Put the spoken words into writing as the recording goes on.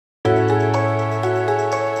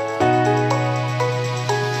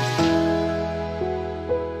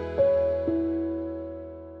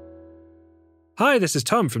Hi, this is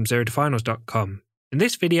Tom from ZeroToFinals.com. In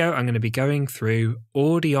this video, I'm going to be going through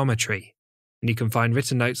audiometry, and you can find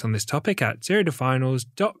written notes on this topic at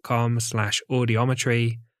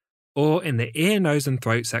ZeroToFinals.com/audiometry or in the ear, nose and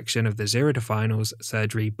throat section of the Zero to Finals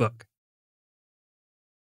surgery book.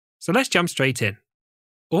 So let's jump straight in.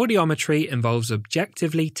 Audiometry involves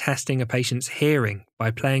objectively testing a patient's hearing by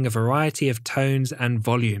playing a variety of tones and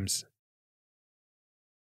volumes.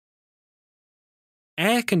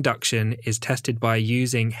 Air conduction is tested by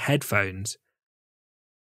using headphones,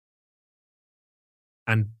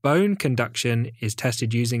 and bone conduction is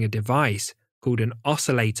tested using a device called an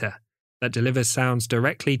oscillator that delivers sounds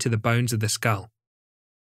directly to the bones of the skull.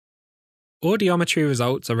 Audiometry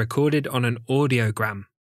results are recorded on an audiogram.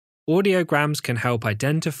 Audiograms can help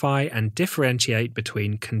identify and differentiate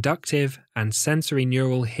between conductive and sensory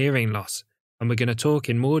neural hearing loss, and we're going to talk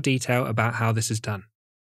in more detail about how this is done.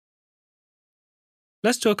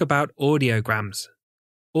 Let's talk about audiograms.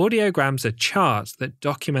 Audiograms are charts that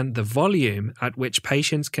document the volume at which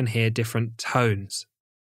patients can hear different tones.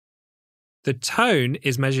 The tone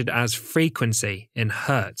is measured as frequency in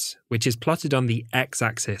hertz, which is plotted on the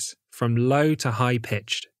x-axis, from low to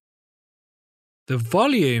high-pitched. The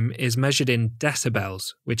volume is measured in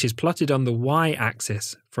decibels, which is plotted on the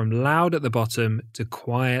y-axis, from loud at the bottom to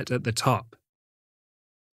quiet at the top.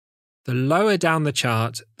 The lower down the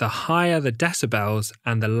chart, the higher the decibels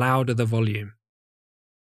and the louder the volume.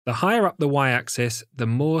 The higher up the y-axis, the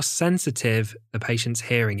more sensitive the patient's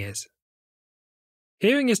hearing is.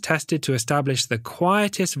 Hearing is tested to establish the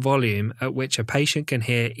quietest volume at which a patient can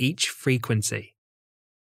hear each frequency.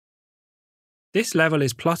 This level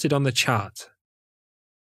is plotted on the chart.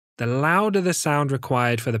 The louder the sound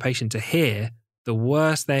required for the patient to hear, the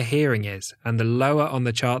worse their hearing is, and the lower on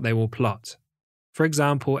the chart they will plot. For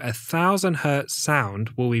example, 1,000 Hz sound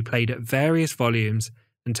will be played at various volumes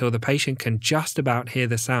until the patient can just about hear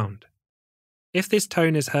the sound. If this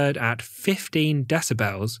tone is heard at 15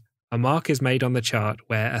 decibels, a mark is made on the chart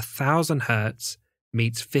where 1,000 Hz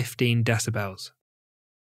meets 15 decibels.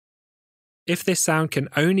 If this sound can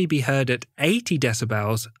only be heard at 80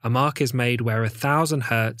 decibels, a mark is made where 1,000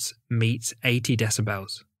 Hz meets 80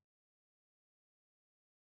 decibels.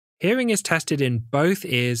 Hearing is tested in both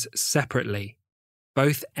ears separately.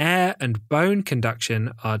 Both air and bone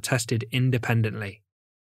conduction are tested independently.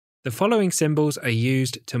 The following symbols are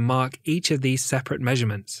used to mark each of these separate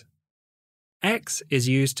measurements. X is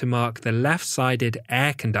used to mark the left-sided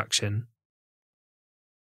air conduction.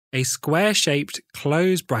 A square-shaped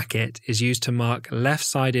closed bracket is used to mark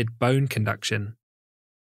left-sided bone conduction.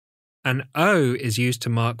 An O is used to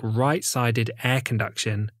mark right-sided air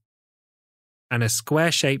conduction, and a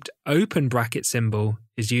square-shaped open bracket symbol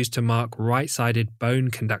is used to mark right-sided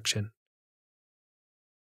bone conduction.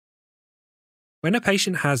 When a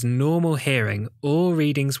patient has normal hearing, all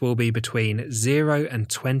readings will be between 0 and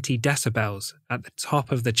 20 decibels at the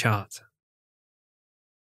top of the chart.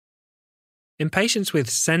 In patients with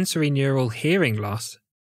sensory neural hearing loss,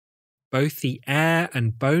 both the air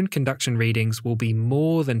and bone conduction readings will be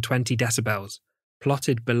more than 20 decibels,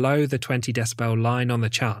 plotted below the 20 decibel line on the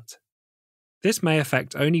chart. This may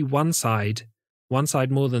affect only one side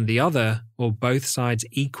more than the other, or both sides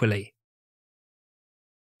equally.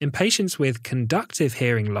 In patients with conductive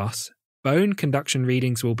hearing loss, bone conduction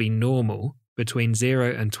readings will be normal, between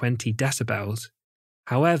 0 and 20 decibels.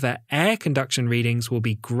 However, air conduction readings will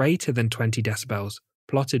be greater than 20 decibels,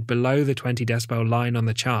 plotted below the 20 decibel line on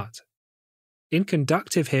the chart. In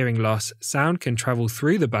conductive hearing loss, sound can travel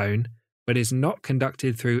through the bone, but is not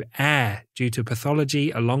conducted through air due to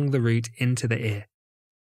pathology along the route into the ear.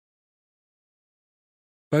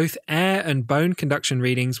 Both air and bone conduction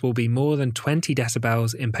readings will be more than 20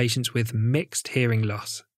 decibels in patients with mixed hearing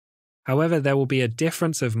loss. However, there will be a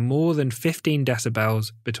difference of more than 15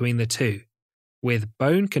 decibels between the two, with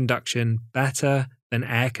bone conduction better than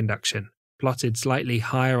air conduction, plotted slightly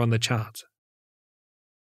higher on the chart.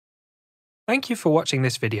 Thank you for watching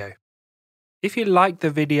this video. If you liked the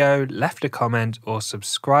video, left a comment, or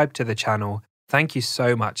subscribed to the channel, thank you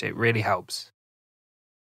so much, it really helps.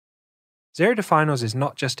 Zero to Finals is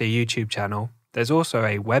not just a YouTube channel, there's also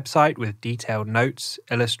a website with detailed notes,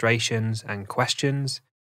 illustrations, and questions,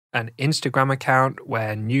 an Instagram account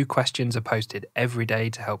where new questions are posted every day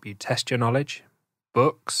to help you test your knowledge,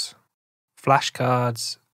 books,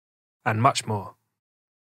 flashcards, and much more.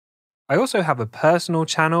 I also have a personal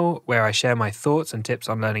channel where I share my thoughts and tips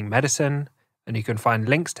on learning medicine, and you can find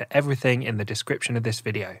links to everything in the description of this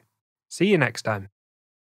video. See you next time.